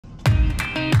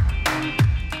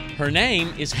Her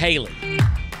name is Haley.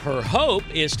 Her hope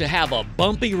is to have a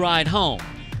bumpy ride home,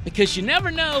 because you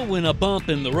never know when a bump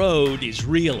in the road is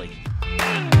really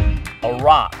a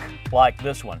rock like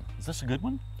this one. Is this a good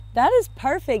one? That is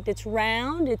perfect. It's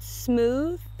round, it's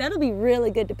smooth. That'll be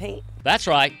really good to paint. That's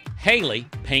right, Haley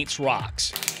paints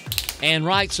rocks and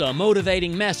writes a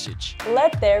motivating message.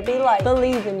 Let there be light.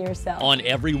 Believe in yourself. On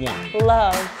every one.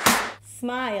 Love.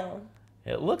 Smile.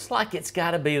 It looks like it's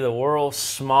got to be the world's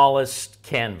smallest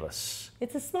canvas.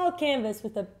 It's a small canvas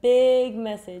with a big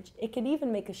message. It could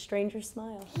even make a stranger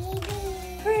smile.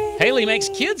 Haley makes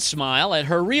kids smile at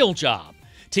her real job,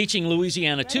 teaching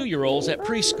Louisiana 2-year-olds at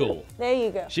preschool. There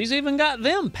you go. She's even got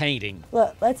them painting.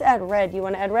 Look, let's add red. You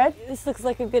want to add red? This looks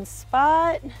like a good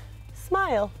spot.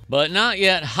 Smile. But not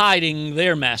yet hiding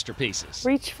their masterpieces.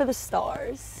 Reach for the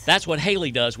stars. That's what Haley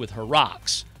does with her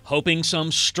rocks, hoping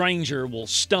some stranger will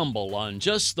stumble on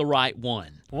just the right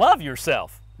one. Love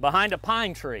yourself behind a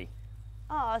pine tree.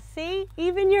 Aw, see?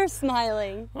 Even you're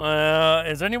smiling.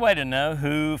 Is there any way to know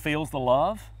who feels the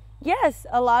love? Yes,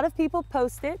 a lot of people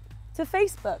post it to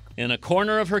Facebook. In a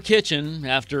corner of her kitchen,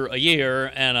 after a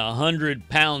year and 100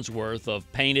 pounds worth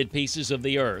of painted pieces of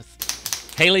the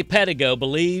earth, Haley Pettigo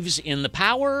believes in the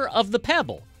power of the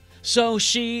pebble. So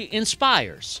she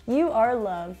inspires. You are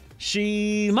love.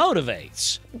 She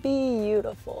motivates.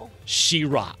 Beautiful. She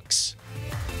rocks.